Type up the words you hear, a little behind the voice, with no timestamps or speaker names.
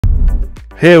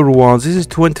Hey everyone, this is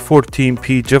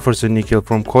 2014P Jefferson Nickel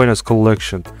from COİN's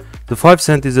collection. The 5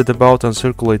 cent is at about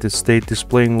uncirculated state,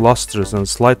 displaying lustrous and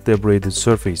slightly abraded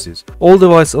surfaces. All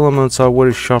device elements are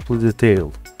very sharply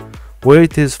detailed.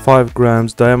 Weight is 5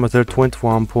 grams, diameter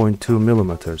 21.2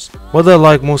 millimeters. What I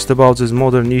like most about this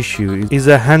modern issue is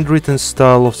the handwritten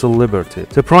style of the Liberty.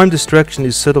 The prime distraction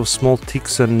is a set of small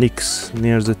ticks and nicks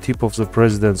near the tip of the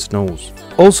president's nose.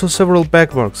 Also, several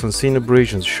backmarks and thin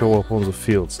abrasions show up on the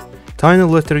fields. Tiny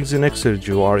letterings in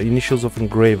exergio are initials of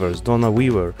engravers Donna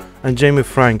Weaver and Jamie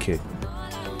Franke.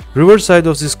 Reverse side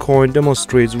of this coin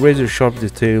demonstrates razor-sharp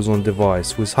details on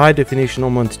device with high-definition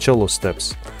Monticello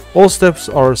steps. All steps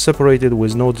are separated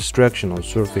with no distraction on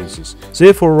surfaces,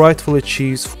 therefore rightfully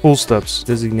achieves full steps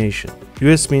designation.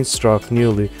 US Mint struck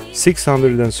nearly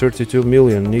 632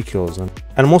 million nickels and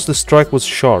most the strike was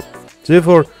sharp.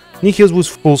 Therefore, nickels with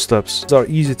full steps are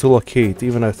easy to locate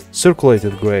even at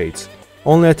circulated grades.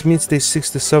 Only at mid-stage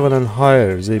 67 and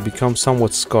higher they become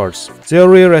somewhat scarce. They are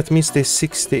rare at mid-stage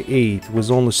 68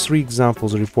 with only 3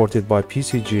 examples reported by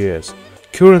PCGS.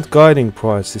 Current guiding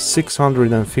price is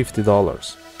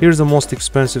 $650. Here's the most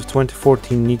expensive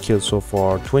 2014 nickel so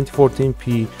far,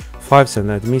 2014P 5 cent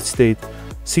at mid-state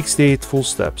 68 full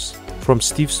steps from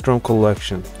Steve Strom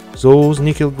collection. Those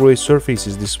nickel gray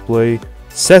surfaces display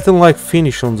satin-like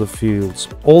finish on the fields.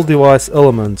 All device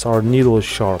elements are needle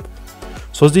sharp.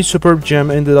 So this superb gem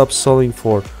ended up selling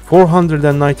for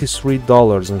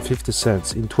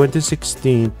 $493.50 in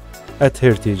 2016 at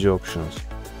Heritage Auctions.